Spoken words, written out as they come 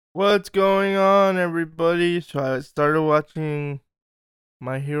What's going on, everybody? So I started watching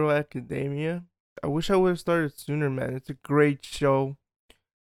My Hero Academia. I wish I would have started sooner, man. It's a great show. If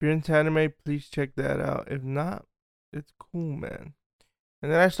you're into anime, please check that out. If not, it's cool, man.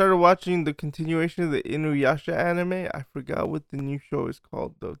 And then I started watching the continuation of the Inuyasha anime. I forgot what the new show is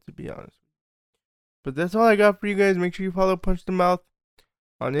called, though, to be honest. But that's all I got for you guys. Make sure you follow Punch the Mouth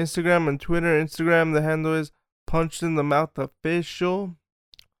on Instagram and Twitter. Instagram, the handle is Punched in the Mouth Official.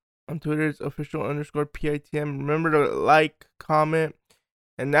 On Twitter, it's official_PITM. Remember to like, comment,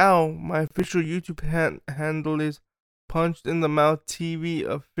 and now my official YouTube handle is Punched in the Mouth TV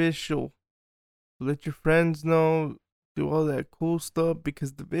Official. Let your friends know, do all that cool stuff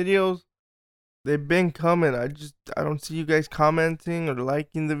because the videos they've been coming. I don't see you guys commenting or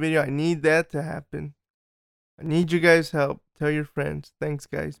liking the video. I need that to happen. I need you guys' help. Tell your friends. Thanks,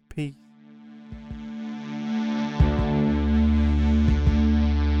 guys. Peace.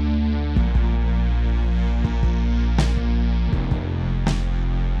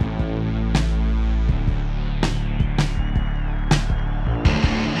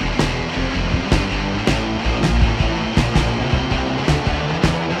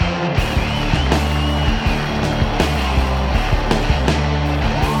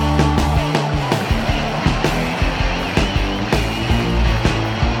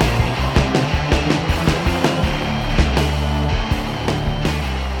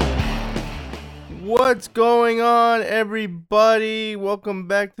 What's going on, everybody? Welcome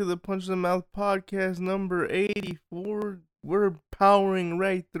back to the Punch in the Mouth podcast number 84. We're powering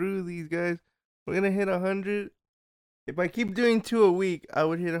right through these guys. We're gonna hit 100. If I keep doing 2 a week, I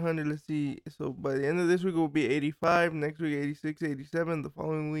would hit 100. Let's see. So by the end of this week, it will be 85. Next week, 86, 87. The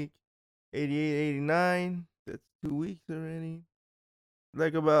following week, 88, 89. That's 2 weeks already.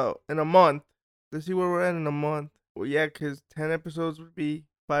 Like about in a month. Let's see where we're at in a month. Well, yeah, because 10 episodes would be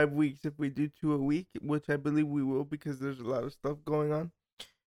 5 weeks if we do 2 a week, which I believe we will because there's a lot of stuff going on.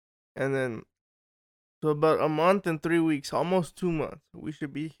 And then, so about a month and 3 weeks, almost 2 months, we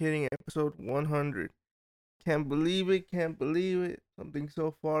should be hitting episode 100. Can't believe it, can't believe it. Something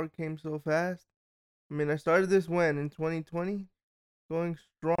so far came so fast. I mean, I started this when? In 2020? Going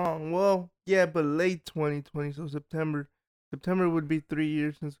strong. Well, yeah, but late 2020, so September. September would be 3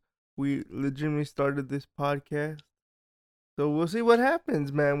 years since we legitimately started this podcast. So we'll see what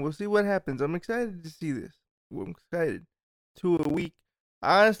happens, man. We'll see what happens. I'm excited to see this. I'm excited. 2 a week.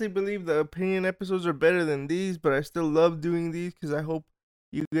 I honestly believe the opinion episodes are better than these, but I still love doing these because I hope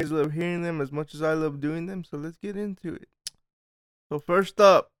you guys love hearing them as much as I love doing them. So let's get into it. So first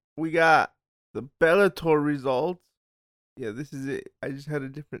up, we got the Bellator results. Yeah, this is it. I just had a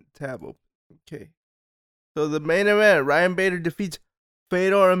different tab open. Okay. So the main event, Ryan Bader defeats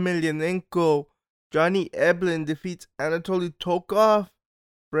Fedor Emelianenko. Johnny Eblen defeats Anatoly Tokov.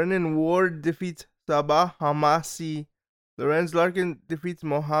 Brennan Ward defeats Sabah Hamasi. Lorenz Larkin defeats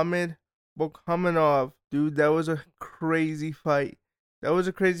Mohamed Bokhamanov. Dude, that was a crazy fight.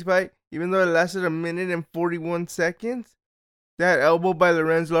 Even though it lasted 1 minute and 41 seconds. That elbow by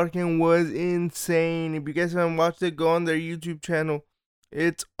Lorenz Larkin was insane. If you guys haven't watched it, go on their YouTube channel.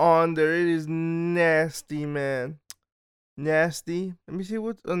 It's on there. It is nasty, man. Nasty. Let me see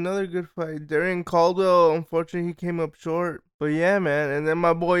what's another good fight. Darren Caldwell, unfortunately, he came up short. But yeah, man. And then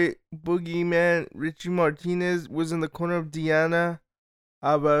my boy Boogie, man, Richie Martinez was in the corner of Diana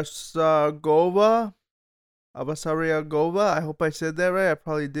Abasagova. I hope I said that right. I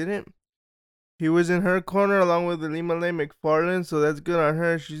probably didn't. He was in her corner along with Lima Lay McFarland, so that's good on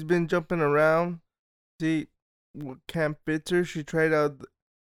her. She's been jumping around. See what camp fits her. She tried out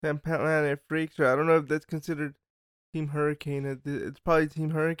San Planet Freak, so I don't know if that's considered Team Hurricane. It's probably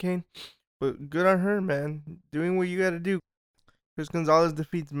Team Hurricane, but good on her, man. Doing what you gotta do. Chris Gonzalez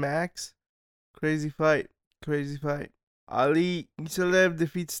defeats Max. Crazy fight. Ali Isalev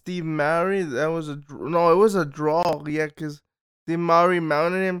defeats Steve Mowry. That was it was a draw. Yeah, because Steve Mowry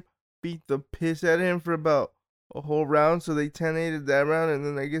mounted him, beat the piss out of him for about a whole round. So they 10-8'd that round, and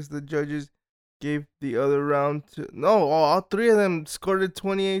then I guess the judges gave the other round to all three of them scored it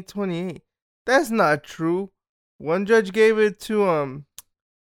 28-28. That's not true. One judge gave it to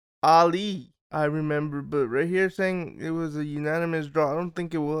Ali, I remember, but right here saying it was a unanimous draw. I don't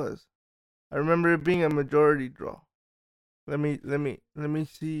think it was. I remember it being a majority draw. Let me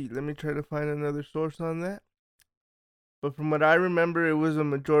see. Let me try to find another source on that. But from what I remember, it was a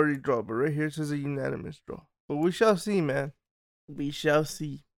majority draw. But right here it says a unanimous draw. But we shall see, man. We shall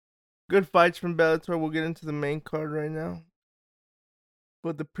see. Good fights from Bellator. We'll get into the main card right now.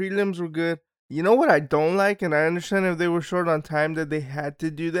 But the prelims were good. You know what I don't like, and I understand if they were short on time that they had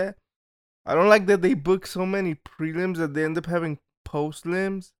to do that. I don't like that they book so many prelims that they end up having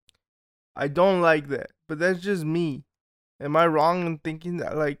post-lims. I don't like that. But that's just me. Am I wrong in thinking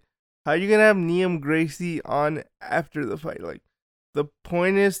that? Like, how are you gonna have Liam Gracie on after the fight? Like, the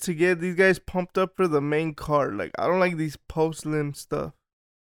point is to get these guys pumped up for the main card. Like, I don't like these post-lim stuff.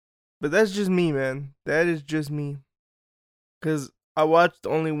 But that's just me, man. That is just me. Because I watched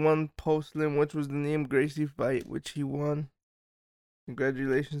only one post-lim, which was the Liam Gracie fight, which he won.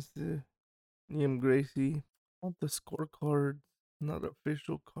 Congratulations to Liam Gracie. Not the scorecard, not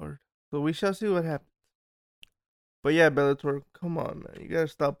official card. So we shall see what happens. But yeah, Bellator, come on, man. You gotta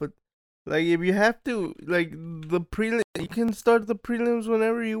stop it. Like, if you have to, like, the prelim, you can start the prelims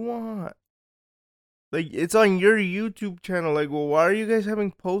whenever you want. Like, it's on your YouTube channel. Like, well, why are you guys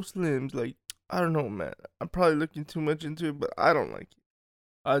having post-lims? Like, I don't know, man. I'm probably looking too much into it, but I don't like it.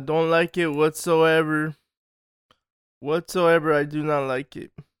 I don't like it whatsoever. Whatsoever, I do not like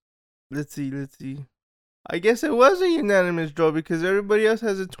it. Let's see. I guess it was a unanimous draw because everybody else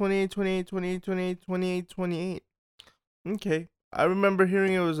has a 28, 28, 28, 28, 28, 28. Okay. I remember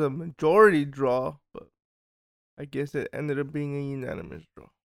hearing it was a majority draw, but I guess it ended up being a unanimous draw.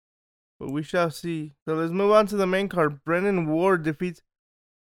 But we shall see. So let's move on to the main card. Brennan Ward defeats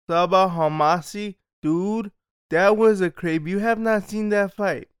Sabah Homasi. Dude, that was a crave. You have not seen that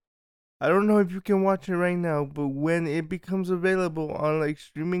fight. I don't know if you can watch it right now, but when it becomes available on like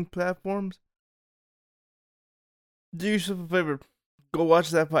streaming platforms, do yourself a favor. Go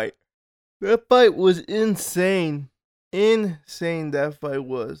watch that fight. That fight was insane. Insane that fight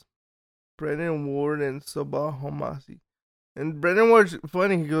was. Brennan Ward and Sabah Homasi. And Brennan Ward's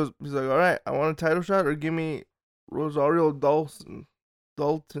funny. He's like, all right, I want a title shot or give me Rosario Dalton,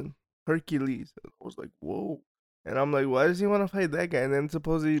 Hercules. I was like, whoa. And I'm like, why does he want to fight that guy? And then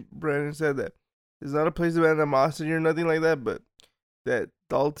supposedly Brennan said that it's not a place of animosity or nothing like that, but that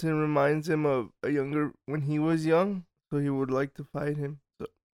Dalton reminds him of a younger, when he was young, so he would like to fight him. So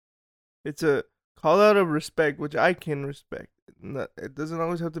it's a call out of respect, which I can respect. It doesn't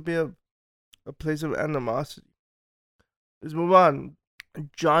always have to be a place of animosity. Let's move on.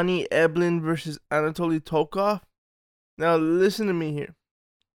 Johnny Eblen versus Anatoly Tokov. Now listen to me here.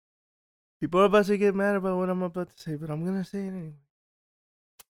 People are about to get mad about what I'm about to say, but I'm gonna say it anyway.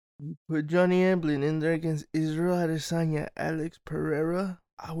 You put Johnny Eblen in there against Israel Adesanya, Alex Pereira,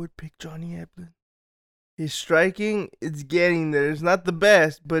 I would pick Johnny Eblen. His striking, it's getting there. It's not the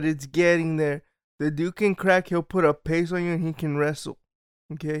best, but it's getting there. The dude can crack. He'll put a pace on you, and he can wrestle.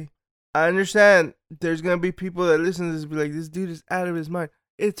 Okay? I understand there's going to be people that listen to this and be like, this dude is out of his mind.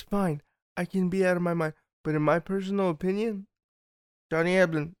 It's fine. I can be out of my mind. But in my personal opinion, Johnny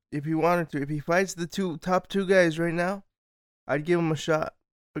Eblen, if he wanted to, if he fights the top two guys right now, I'd give him a shot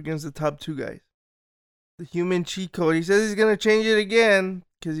against the top two guys. The human cheat code. He says he's going to change it again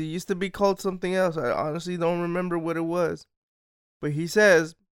because he used to be called something else. I honestly don't remember what it was. But he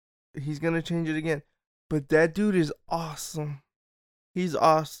says he's going to change it again. But that dude is awesome. He's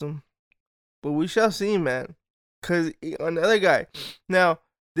awesome. But we shall see, man. Because another guy. Now,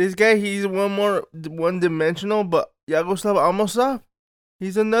 this guy, he's one-dimensional, but Yagoslav Amosov,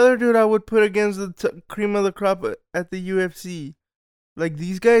 he's another dude I would put against the cream of the crop at the UFC. Like,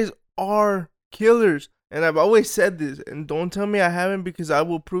 these guys are killers. And I've always said this. And don't tell me I haven't, because I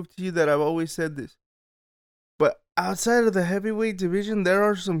will prove to you that I've always said this. But outside of the heavyweight division, there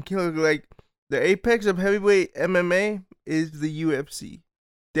are some killers. Like, the apex of heavyweight MMA is the UFC.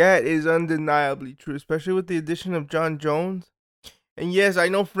 That is undeniably true, especially with the addition of John Jones. And yes, I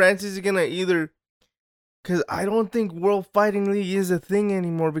know Francis is going to either... Because I don't think World Fighting League is a thing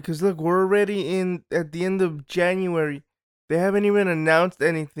anymore. Because look, we're already at the end of January. They haven't even announced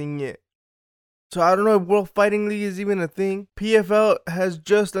anything yet. So I don't know if World Fighting League is even a thing. PFL has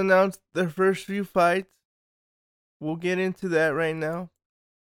just announced their first few fights. We'll get into that right now.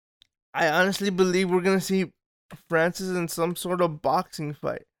 I honestly believe we're going to see Francis in some sort of boxing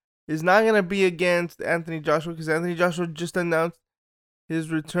fight. It's not going to be against Anthony Joshua, because Anthony Joshua just announced his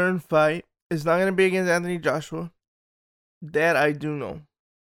return fight. It's not going to be against Anthony Joshua. That I do know.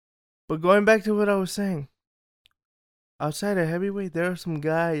 But going back to what I was saying. Outside of heavyweight, there are some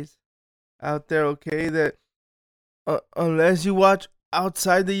guys out there, okay, that unless you watch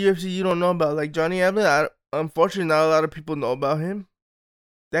outside the UFC, you don't know about. Like Johnny Eblen, unfortunately, not a lot of people know about him.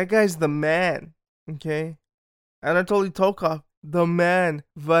 That guy's the man, okay? Anatoly Tokov, the man.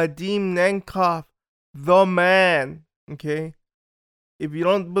 Vadim Nemkov, the man, okay? If you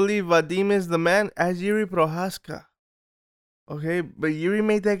don't believe Vadim is the man, ask Yuri Prohaska, okay? But Yuri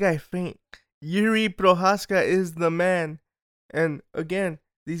made that guy faint. Yuri Prohaska is the man. And again,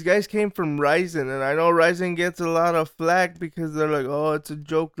 these guys came from Ryzen, and I know Ryzen gets a lot of flack because they're like, oh, it's a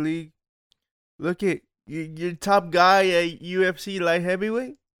joke league. Look at your top guy at UFC light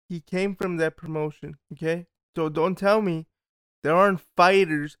heavyweight. he came from that promotion, okay? So don't tell me there aren't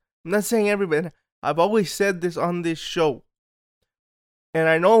fighters. I'm not saying everybody. I've always said this on this show. And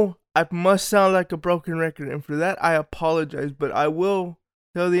I know I must sound like a broken record, and for that I apologize, but I will,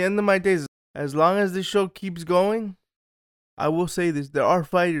 till the end of my days, as long as this show keeps going, I will say this. There are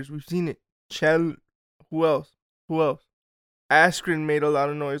fighters. We've seen it. Chandler. Who else? Askren made a lot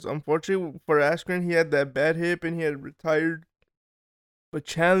of noise. Unfortunately for Askren, he had that bad hip and he had retired. But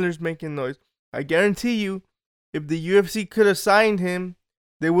Chandler's making noise. I guarantee you, if the UFC could have signed him,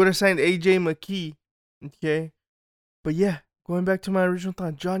 they would have signed AJ McKee. Okay? But yeah, going back to my original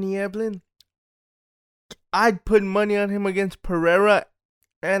thought, Johnny Eblen, I'd put money on him against Pereira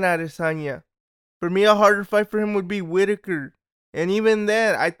and Adesanya. For me, a harder fight for him would be Whitaker. And even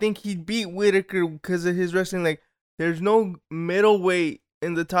then, I think he'd beat Whitaker because of his wrestling. Like, there's no middleweight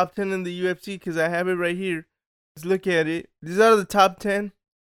in the top 10 in the UFC because I have it right here. Let's look at it. These are the top 10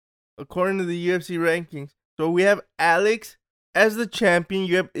 according to the UFC rankings. So we have Alex as the champion.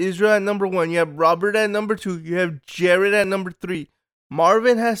 You have Israel at number 1. You have Robert at number 2. You have Jared at number 3.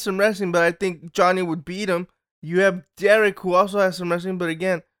 Marvin has some wrestling, but I think Johnny would beat him. You have Derek, who also has some wrestling, but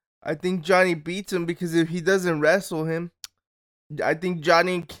again, I think Johnny beats him because if he doesn't wrestle him, I think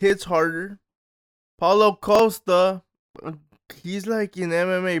Johnny hits harder. Paulo Costa, he's like in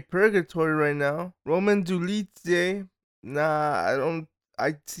MMA purgatory right now. Roman Dolidze,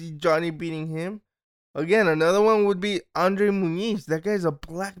 I see Johnny beating him. Again, another one would be Andre Muniz. That guy's a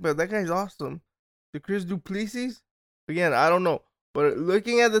black belt. That guy's awesome. The Chris Duplessis, again, I don't know. But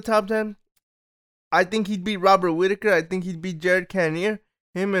looking at the top 10, I think he'd beat Robert Whitaker. I think he'd beat Jared Cannonier.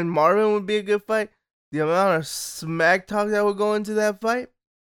 Him and Marvin would be a good fight. The amount of smack talk that would go into that fight.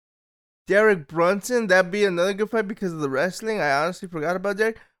 Derek Brunson, that'd be another good fight because of the wrestling. I honestly forgot about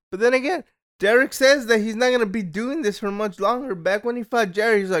Derek. But then again, Derek says that he's not going to be doing this for much longer. Back when he fought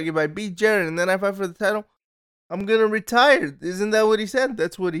Jared, he's like, if I beat Jared and then I fight for the title, I'm going to retire. Isn't that what he said?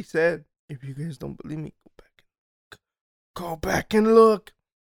 That's what he said. If you guys don't believe me, go back and look.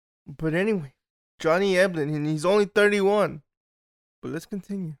 But anyway, Johnny Eblen, and he's only 31. But let's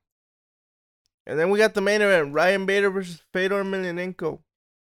continue. And then we got the main event, Ryan Bader versus Fedor Emelianenko.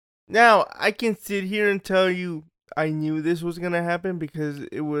 Now, I can sit here and tell you I knew this was going to happen because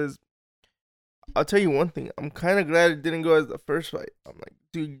it was... I'll tell you one thing. I'm kind of glad it didn't go as the first fight. I'm like,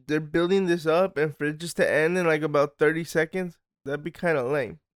 dude, they're building this up, and for it just to end in like about 30 seconds, that'd be kind of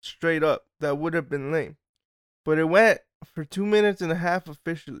lame. Straight up, that would have been lame. But it went for 2 minutes and a half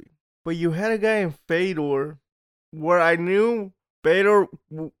officially. But you had a guy in Fedor where I knew Bader,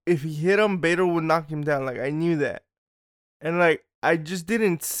 if he hit him, Bader would knock him down. Like, I knew that. And like, I just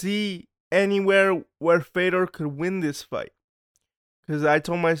didn't see anywhere where Fedor could win this fight. Because I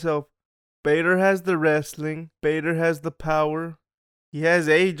told myself, Bader has the wrestling. Bader has the power. He has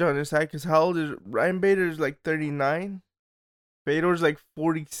age on his side. Because how old is Ryan Bader? Is like 39. Fedor's like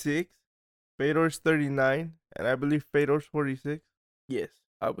 46. Fedor's 39. And I believe Fedor's 46. Yes,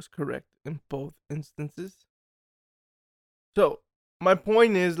 I was correct in both instances. So, my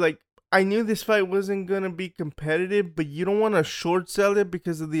point is, like, I knew this fight wasn't going to be competitive, but you don't want to short sell it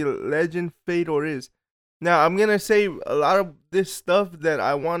because of the legend Fedor is. Now, I'm going to say a lot of this stuff that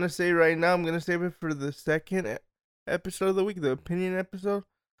I want to say right now. I'm going to save it for the second episode of the week, the opinion episode.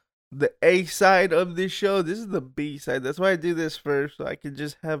 The A side of this show. This is the B side. That's why I do this first, so I could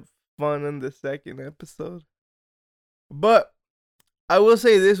just have fun on the second episode. But I will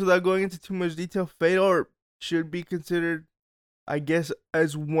say this without going into too much detail. Fedor should be considered, I guess,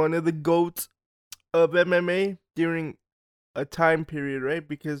 as one of the GOATs of MMA during a time period, right?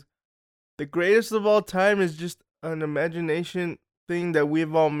 Because the greatest of all time is just an imagination thing that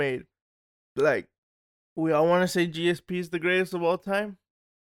we've all made. Like, we all want to say GSP is the greatest of all time.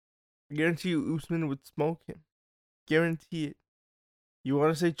 I guarantee you Usman would smoke him. Guarantee it. You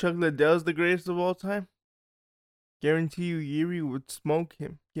want to say Chuck Liddell is the greatest of all time? Guarantee you Yuri would smoke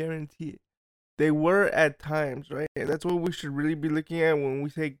him. Guarantee it. They were at times, right? And that's what we should really be looking at when we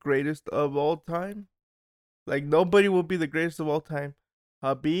say greatest of all time. Like, nobody will be the greatest of all time.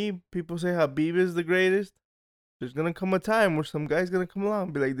 Habib, people say Habib is the greatest. There's going to come a time where some guy's going to come along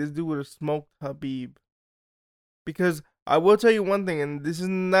and be like, this dude would have smoked Habib. Because I will tell you one thing, and this is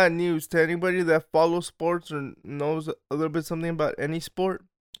not news to anybody that follows sports or knows a little bit something about any sport.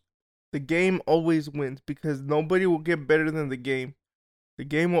 The game always wins because nobody will get better than the game. The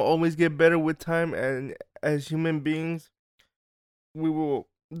game will always get better with time, and as human beings,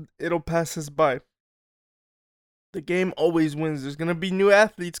 it'll pass us by. The game always wins. There's going to be new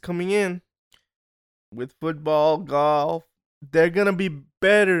athletes coming in with football, golf. They're going to be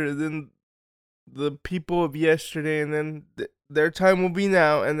better than the people of yesterday, and then their time will be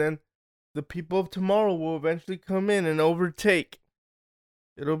now, and then the people of tomorrow will eventually come in and overtake.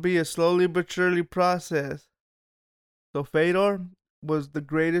 It'll be a slowly but surely process. So Fedor was the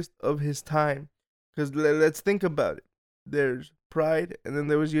greatest of his time. Because let's think about it. There's Pride, and then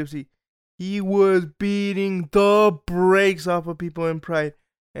there was UFC. He was beating the brakes off of people in Pride.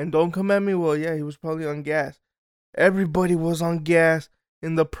 And don't come at me, well, yeah, he was probably on gas. Everybody was on gas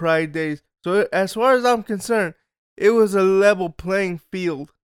in the Pride days. So as far as I'm concerned, it was a level playing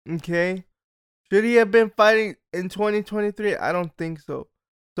field. Okay? Should he have been fighting in 2023? I don't think so.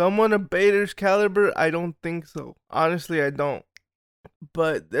 Someone of Bader's caliber? I don't think so. Honestly, I don't.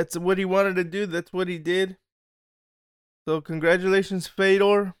 But that's what he wanted to do. That's what he did. So congratulations,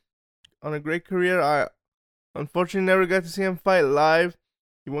 Fedor, on a great career. I unfortunately never got to see him fight live.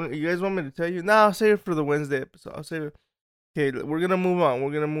 You guys want me to tell you? Nah, I'll save it for the Wednesday episode. I'll save it. Okay, we're gonna move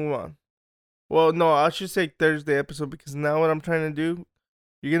on. Well, no, I should say Thursday episode, because now what I'm trying to do,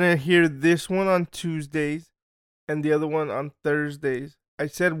 you're gonna hear this one on Tuesdays and the other one on Thursdays. I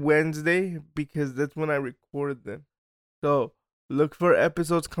said Wednesday because that's when I record them. So look for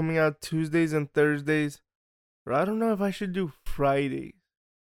episodes coming out Tuesdays and Thursdays. Or I don't know if I should do Fridays.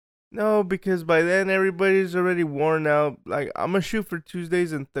 No, because by then everybody's already worn out. Like, I'm gonna shoot for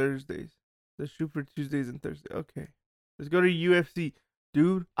Tuesdays and Thursdays. Let's shoot for Tuesdays and Thursdays. Okay. Let's go to UFC.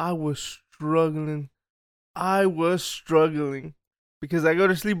 Dude, I was struggling. Because I go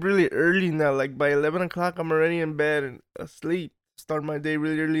to sleep really early now. Like, by 11 o'clock, I'm already in bed and asleep. Start my day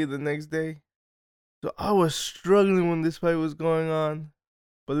really early the next day. So I was struggling when this fight was going on.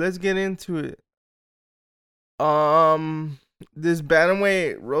 But let's get into it. This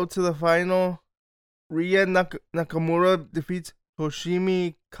bantamweight road to the final. Rya Nakamura defeats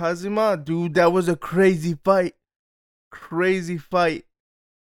Toshimi Kazuma. Dude, that was a crazy fight.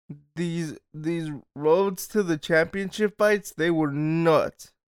 These roads to the championship fights, they were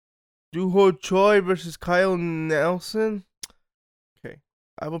nuts. Duho Choi versus Kyle Nelson. Okay,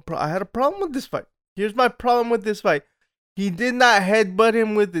 I had a problem with this fight. Here's my problem with this fight. He did not headbutt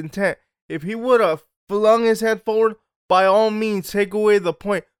him with intent. If he would have flung his head forward, by all means, take away the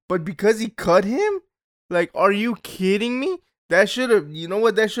point. But because he cut him, like, are you kidding me? That should have, you know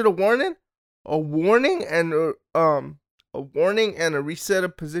what that should have warranted? A warning and a reset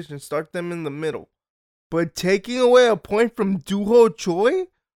of position. Start them in the middle. But taking away a point from Duho Choi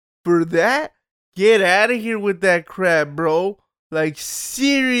for that? Get out of here with that crap, bro. Like,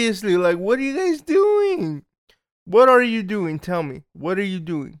 seriously, like, what are you guys doing? What are you doing? Tell me. What are you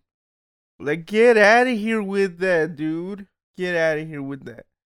doing? Like, get out of here with that, dude. Get out of here with that.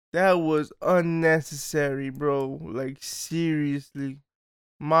 That was unnecessary, bro. Like, seriously.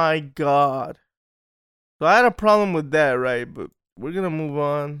 My God. So I had a problem with that, right? But we're going to move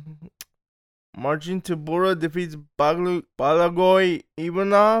on. Marcin Tybura defeats Balagoy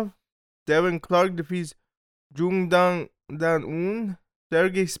Ivanov. Devin Clark defeats Jung Dan-un.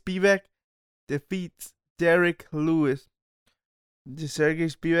 Sergey Spivak defeats Derek Lewis. The Sergey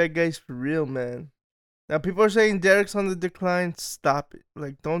Spivak guy's for real, man. Now, people are saying Derek's on the decline. Stop it.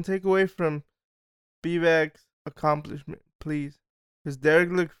 Like, don't take away from Spivak's accomplishment, please. Because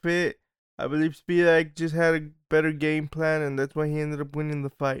Derek looked fit. I believe Spivak just had a better game plan, and that's why he ended up winning the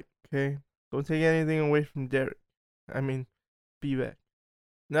fight, okay? Don't take anything away from Derek. I mean, Spivak.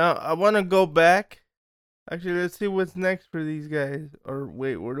 Now, I want to go back. Actually, let's see what's next for these guys. Or,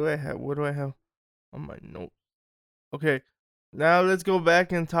 wait, what do I have on my notes? Okay. Now let's go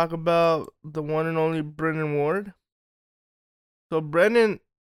back and talk about the one and only Brennan Ward. So Brennan,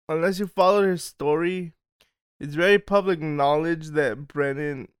 unless you followed his story, it's very public knowledge that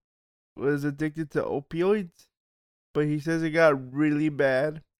Brennan was addicted to opioids. But he says it got really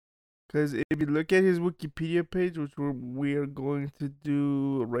bad. Because if you look at his Wikipedia page, which we are going to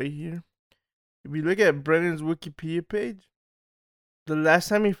do right here. If you look at Brennan's Wikipedia page, the last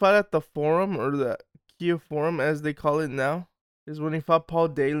time he fought at the Forum, or the Kia Forum as they call it now, is when he fought Paul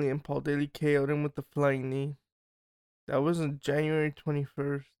Daly, and Paul Daly KO'd him with the flying knee. That was on January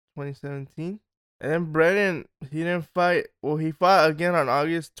 21st, 2017. And then Brennan, he didn't fight. Well, he fought again on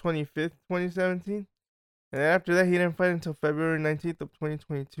August 25th, 2017. And after that, he didn't fight until February 19th of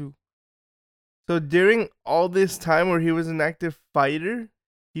 2022. So during all this time where he was an active fighter,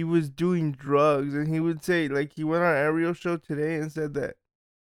 he was doing drugs. And he would say, like, he went on Ariel's show today and said that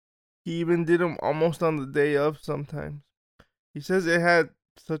he even did them almost on the day of sometimes. He says it had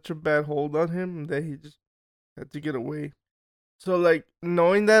such a bad hold on him that he just had to get away. So, like,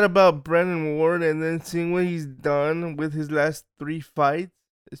 knowing that about Brennan Ward and then seeing what he's done with his last 3 fights,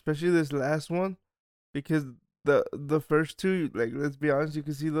 especially this last one, because the first 2, like, let's be honest, you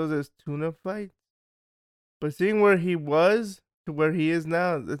can see those as tune-up fights. But seeing where he was to where he is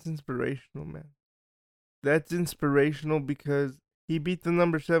now, that's inspirational, man. That's inspirational because he beat the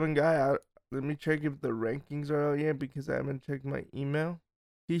number 7 guy out. Let me check if the rankings are out yet because I haven't checked my email.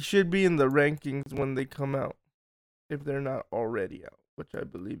 He should be in the rankings when they come out, if they're not already out, which I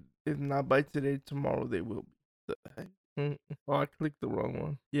believe, if not by today, tomorrow they will be. The heck? Oh, I clicked the wrong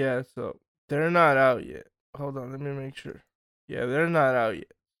one. Yeah, so they're not out yet. Hold on, let me make sure. Yeah, they're not out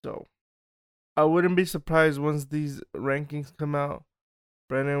yet. So I wouldn't be surprised once these rankings come out.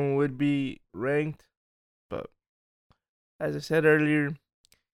 Brennan would be ranked, but as I said earlier,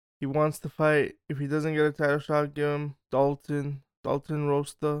 he wants to fight. If he doesn't get a title shot, give him Dalton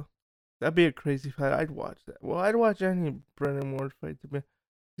Rosta. That'd be a crazy fight. I'd watch that. Well, I'd watch any Brennan Ward fight.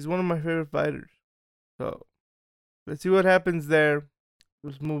 He's one of my favorite fighters. So let's see what happens there.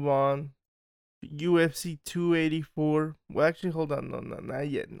 Let's move on. UFC 284. Well, actually, hold on. No, not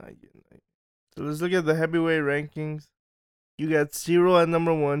yet. So let's look at the heavyweight rankings. You got Ciro at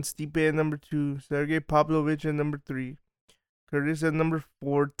number 1, Stipe at number 2, Sergey Pavlovich at number 3, Curtis at number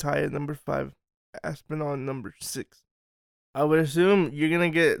 4, Ty at number 5, Aspinall at number 6. I would assume you're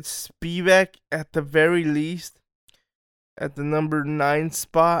going to get Spivak at the very least at the number 9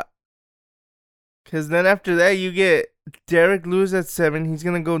 spot. Because then after that, you get Derek Lewis at 7. He's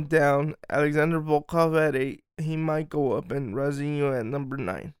going to go down. Alexander Volkov at 8. He might go up. And Razinho at number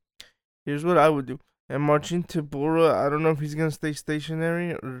 9. Here's what I would do. And Marcin Tybura, I don't know if he's going to stay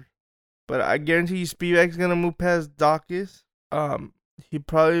stationary, but I guarantee you Spivak's going to move past Dawkins. He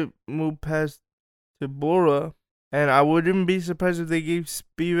probably move past Tybura. And I wouldn't be surprised if they gave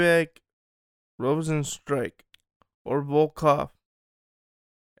Spivak Rosenstrike or Volkov.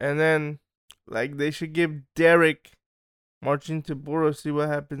 And then, like, they should give Derek Marcin Tybura, see what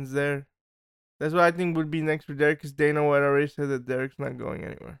happens there. That's what I think would be next for Derek, because Dana White already said that Derek's not going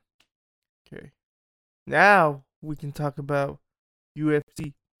anywhere. Okay. Now we can talk about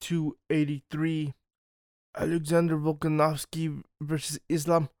UFC 283. Alexander Volkanovski versus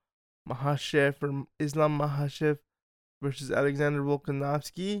Islam Makhachev versus Alexander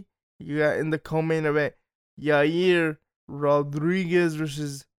Volkanovski. You got in the co-main event Yair Rodriguez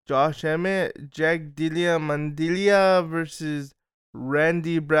versus Josh Emmett, Jack Dilla Mandilia versus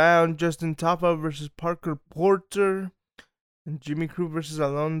Randy Brown, Justin Tafa versus Parker Porter, and Jimmy Crute versus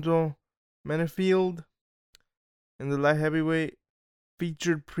Alonzo Menifield. In the light heavyweight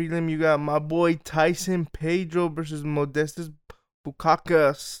featured prelim, you got my boy Tyson Pedro versus Modestas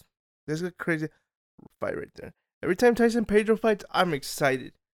Bukakas. That's a crazy fight right there. Every time Tyson Pedro fights, I'm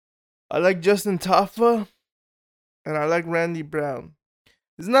excited. I like Justin Tafa, and I like Randy Brown.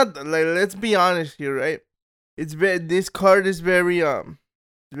 It's not like, let's be honest here, right? It's this card is very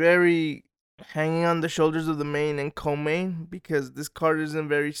hanging on the shoulders of the main and co-main, because this card isn't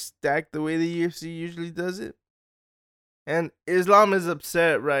very stacked the way the UFC usually does it. And Islam is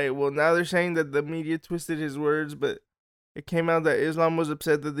upset, right? Well, now they're saying that the media twisted his words, but it came out that Islam was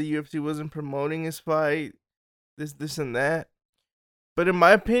upset that the UFC wasn't promoting his fight, this and that. But in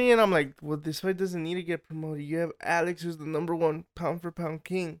my opinion, I'm like, well, this fight doesn't need to get promoted. You have Alex, who's the number 1 pound for pound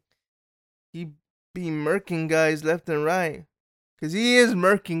king. He be murking guys left and right. Because he is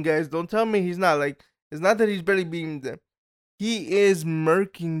murking guys. Don't tell me he's not. Like, it's not that he's barely beating them. He is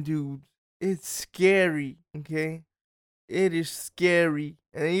murking dudes. It's scary, okay? It is scary.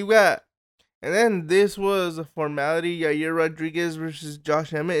 And then this was a formality. Yair Rodriguez versus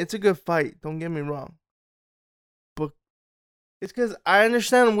Josh Emmett. It's a good fight. Don't get me wrong. But it's because I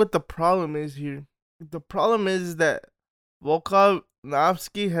understand what the problem is here. The problem is that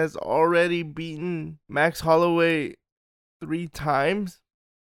Volkanovski has already beaten Max Holloway 3 times.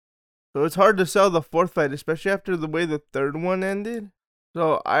 So it's hard to sell the 4th fight, especially after the way the 3rd one ended.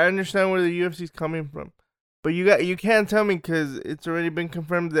 So I understand where the UFC's coming from. But you can't tell me, because it's already been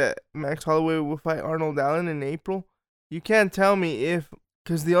confirmed that Max Holloway will fight Arnold Allen in April. You can't tell me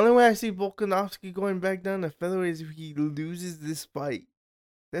because the only way I see Volkanovski going back down to featherweight is if he loses this fight.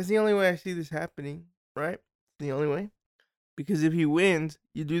 That's the only way I see this happening, right? The only way. Because if he wins,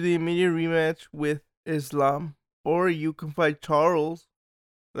 you do the immediate rematch with Islam, or you can fight Charles.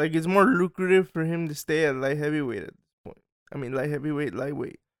 Like, it's more lucrative for him to stay at light heavyweight at this point. I mean, light heavyweight,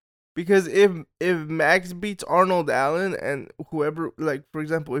 lightweight. Because if Max beats Arnold Allen and whoever, like, for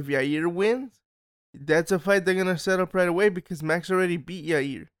example, if Yair wins, that's a fight they're gonna set up right away, because Max already beat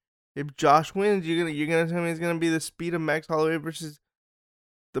Yair. If Josh wins, you're gonna tell me it's gonna be the speed of Max Holloway versus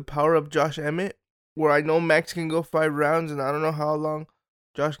the power of Josh Emmett, where I know Max can go 5 rounds, and I don't know how long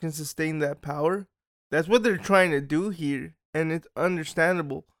Josh can sustain that power. That's what they're trying to do here, and it's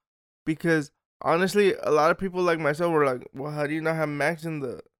understandable, because honestly, a lot of people like myself were like, well, how do you not have Max in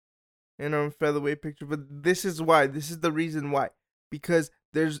the in a featherweight picture. But this is why. This is the reason why. Because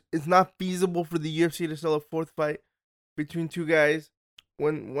it's not feasible for the UFC to sell a fourth fight between two guys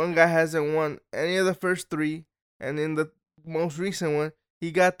when one guy hasn't won any of the first three, and in the most recent one,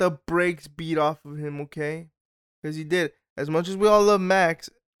 he got the brakes beat off of him, okay? Because he did. As much as we all love Max,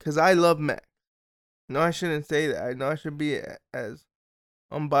 because I love Max. No, I shouldn't say that. I know I should be as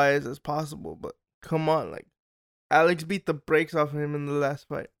unbiased as possible, but come on, like, Alex beat the brakes off of him in the last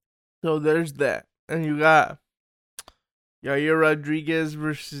fight. So there's that. And you got Yair Rodriguez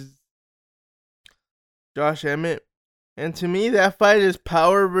versus Josh Emmett. And to me, that fight is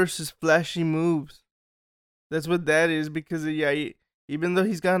power versus flashy moves. That's what that is, because of Yair. Even though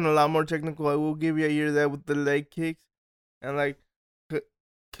he's gotten a lot more technical, I will give Yair that with the leg kicks. And like,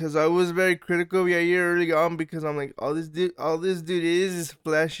 because I was very critical of Yair early on, because I'm like, all this dude is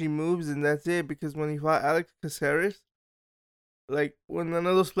flashy moves, and that's it. Because when he fought Alex Caceres, like, when none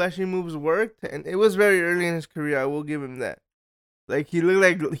of those flashy moves worked, and it was very early in his career, I will give him that. Like, he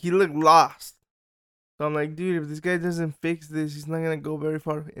looked lost. So I'm like, dude, if this guy doesn't fix this, he's not gonna go very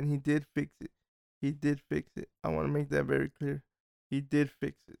far. And he did fix it. He did fix it. I want to make that very clear. He did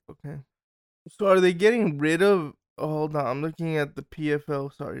fix it. Okay. So are they getting rid of? Oh, hold on. I'm looking at the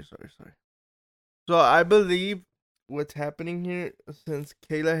PFL. Sorry. So I believe what's happening here, since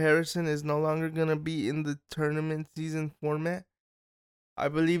Kayla Harrison is no longer gonna be in the tournament season format, I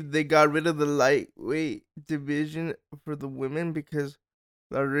believe they got rid of the lightweight division for the women, because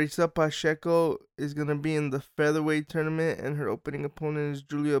Larissa Pacheco is going to be in the featherweight tournament, and her opening opponent is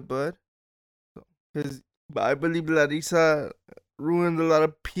Julia Budd. Because I believe Larissa ruined a lot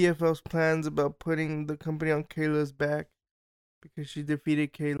of PFL's plans about putting the company on Kayla's back, because she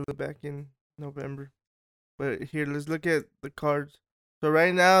defeated Kayla back in November. But here, let's look at the cards. So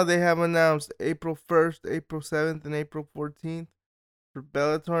right now they have announced April 1st, April 7th, and April 14th for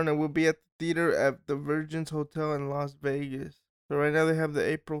Bellator, and it will be at the theater at the Virgins Hotel in Las Vegas. So right now they have the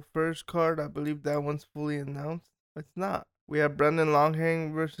April 1st card. I believe that one's fully announced. It's not. We have Brendan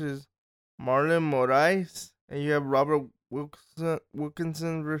Longhang versus Marlon Moraes. And you have Robert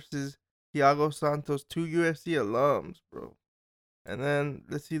Wilkinson versus Thiago Santos. 2 UFC alums, bro. And then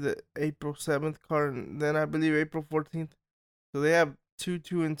let's see the April 7th card. And then I believe April 14th. So they have 2,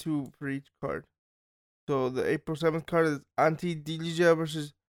 2, and 2 for each card. So the April 7th card is Ante Dilija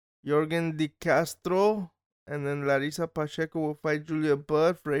versus Jorgen De Castro. And then Larissa Pacheco will fight Julia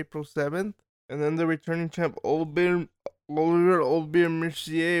Budd for April 7th. And then the returning champ Oliver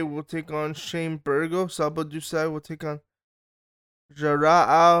Mercier will take on Shane Burgo. Saba Dusai will take on Jara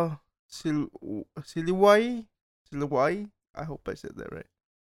Al Siliwai. I hope I said that right.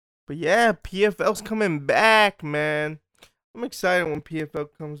 But yeah, PFL's coming back, man. I'm excited when PFL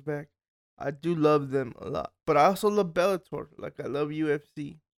comes back. I do love them a lot. But I also love Bellator. Like, I love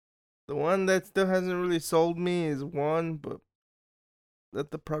UFC. The one that still hasn't really sold me is one, but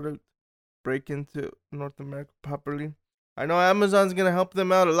let the product break into North America properly. I know Amazon's going to help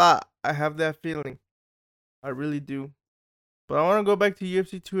them out a lot. I have that feeling. I really do. But I want to go back to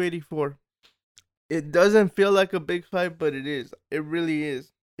UFC 284. It doesn't feel like a big fight, but it is. It really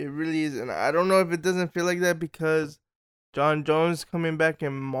is. It really is. And I don't know if it doesn't feel like that because John Jones coming back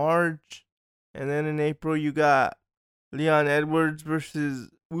in March. And then in April, you got Leon Edwards versus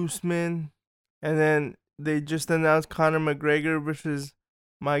Usman. And then they just announced Conor McGregor versus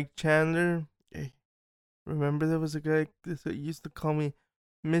Mike Chandler. Hey, remember there was a guy that used to call me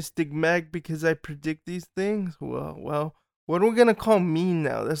Mystic Mac because I predict these things? Well, what are we going to call me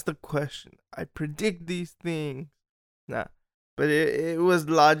now? That's the question. I predict these things. Nah. But it was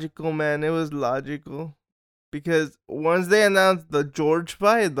logical, man. It was logical. Because once they announced the George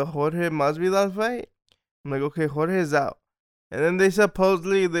fight, the Jorge Masvidal fight, I'm like, okay, Jorge's out. And then they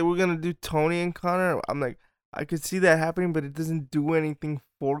supposedly they were going to do Tony and Conor. I'm like, I could see that happening, but it doesn't do anything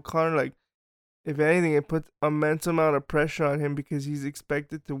for Conor. Like, if anything, it puts immense amount of pressure on him because he's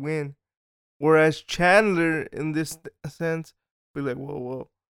expected to win. Whereas Chandler, in this sense, be like, whoa,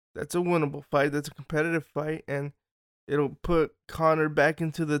 that's a winnable fight. That's a competitive fight, and it'll put Conor back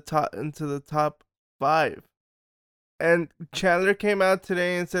into the top 5. And Chandler came out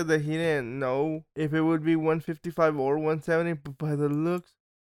today and said that he didn't know if it would be 155 or 170, but by the looks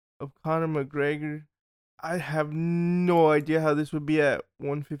of Conor McGregor, I have no idea how this would be at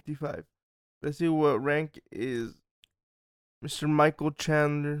 155. Let's see what rank is Mr. Michael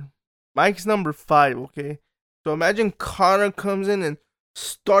Chandler. Mike's number 5, okay? So imagine Conor comes in and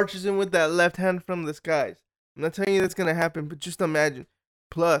starches him with that left hand from the skies. I'm not telling you that's going to happen, but just imagine.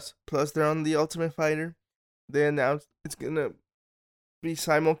 Plus, they're on The Ultimate Fighter. They announced it's going to be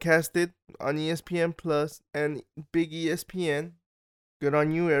simulcasted on ESPN Plus and Big ESPN. Good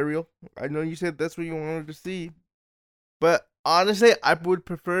on you, Ariel. I know you said that's what you wanted to see. But honestly, I would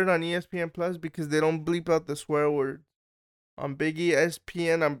prefer it on ESPN Plus because they don't bleep out the swear word. On Big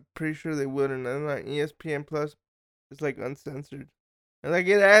ESPN, I'm pretty sure they wouldn't. And on ESPN Plus, it's like uncensored. And like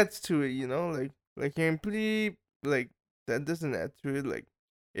it adds to it, you know? Like hearing bleep, like that doesn't add to it. Like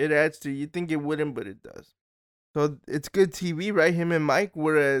it adds to it. You think it wouldn't, but it does. So it's good TV, right? Him and Mike.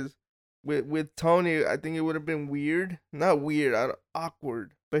 Whereas with Tony, I think it would have been weird. Not weird,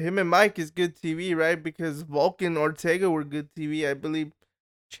 awkward. But him and Mike is good TV, right? Because Vulcan Ortega were good TV. I believe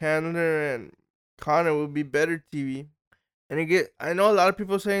Chandler and Connor would be better TV. And I know a lot of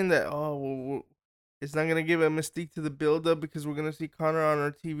people saying that, oh, well, it's not gonna give a mystique to the build up because we're gonna see Connor on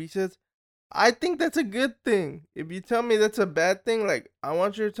our TV sets. I think that's a good thing. If you tell me that's a bad thing, like I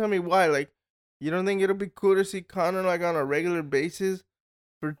want you to tell me why. Like, you don't think it'll be cool to see Connor like on a regular basis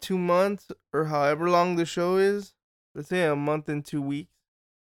for 2 months or however long the show is? Let's say a month and 2 weeks.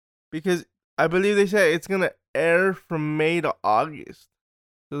 Because I believe they said it's gonna air from May to August.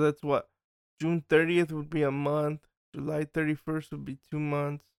 So that's what? June 30th would be a month. July 31st would be 2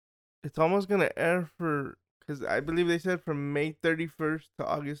 months. It's almost gonna air for, because I believe they said from May 31st to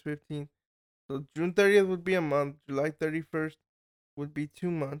August 15th. So June 30th would be a month. July 31st would be 2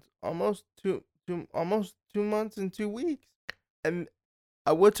 months. Almost 2 months and 2 weeks. And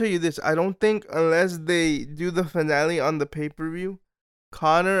I will tell you this: I don't think unless they do the finale on the pay-per-view,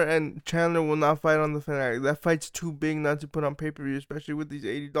 Connor and Chandler will not fight on the finale. That fight's too big not to put on pay-per-view, especially with these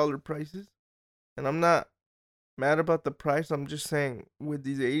 $80 prices. And I'm not mad about the price. I'm just saying with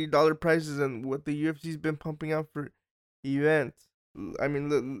these $80 prices and what the UFC's been pumping out for events. I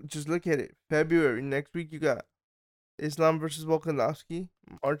mean, just look at it. February next week you got Islam versus Volkanovski.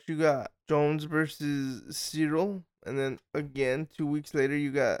 March you got Jones versus Cyril, and then again 2 weeks later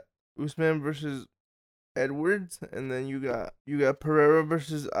you got Usman versus Edwards, and then you got Pereira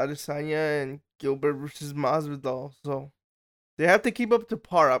versus Adesanya and Gilbert versus Masvidal. So they have to keep up to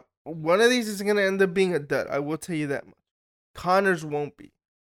par. One of these is gonna end up being a dud. I will tell you that much. Connors won't be,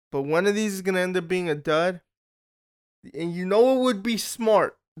 but one of these is gonna end up being a dud. And you know what would be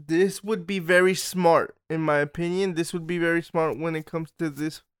smart? This would be very smart, in my opinion. This would be very smart when it comes to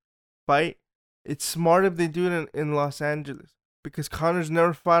this fight. It's smart if they do it in Los Angeles, because Connor's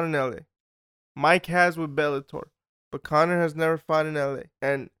never fought in LA. Mike has with Bellator, but Connor has never fought in LA.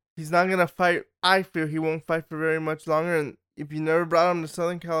 And he's not going to fight. I feel he won't fight for very much longer. And if you never brought him to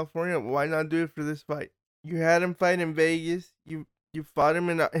Southern California, why not do it for this fight? You had him fight in Vegas. You fought him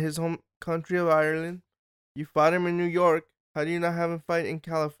in his home country of Ireland. You fought him in New York. How do you not have him fight in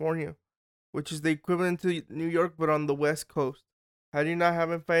California, which is the equivalent to New York but on the West Coast? How do you not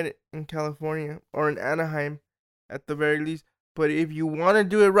have him fight in California or in Anaheim at the very least? But if you want to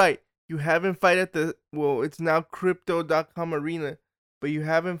do it right, you have him fight at it's now Crypto.com Arena, but you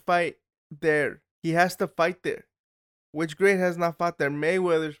have him fight there. He has to fight there. Which great has not fought there?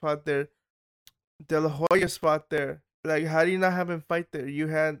 Mayweather's fought there. De La Hoya's fought there. Like, how do you not have him fight there? You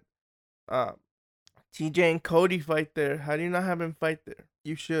had TJ and Cody fight there. How do you not have him fight there?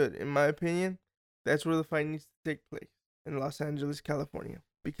 You should. In my opinion, that's where the fight needs to take place, in Los Angeles, California.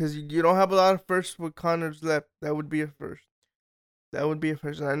 Because you don't have a lot of firsts with Connors left. That would be a first. That would be a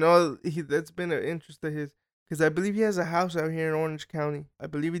first. And I know that's been an interest of his. Because I believe he has a house out here in Orange County. I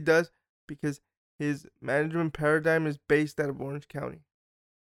believe he does, because his management paradigm is based out of Orange County.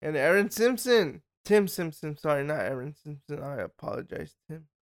 And Tim Simpson, sorry, not Aaron Simpson. I apologize, Tim.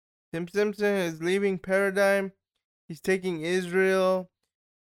 Tim Simpson is leaving Paradigm. He's taking Israel,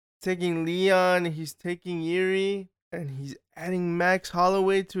 taking Leon, he's taking Yuri, and he's adding Max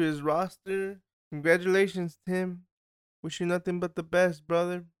Holloway to his roster. Congratulations, Tim. Wish you nothing but the best,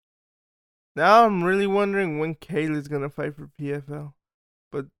 brother. Now I'm really wondering when Kayla's gonna fight for PFL.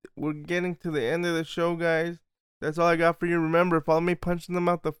 But we're getting to the end of the show, guys. That's all I got for you. Remember, follow me, Punching Them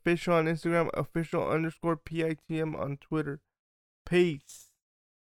Out Official on Instagram, official_PITM on Twitter. Peace.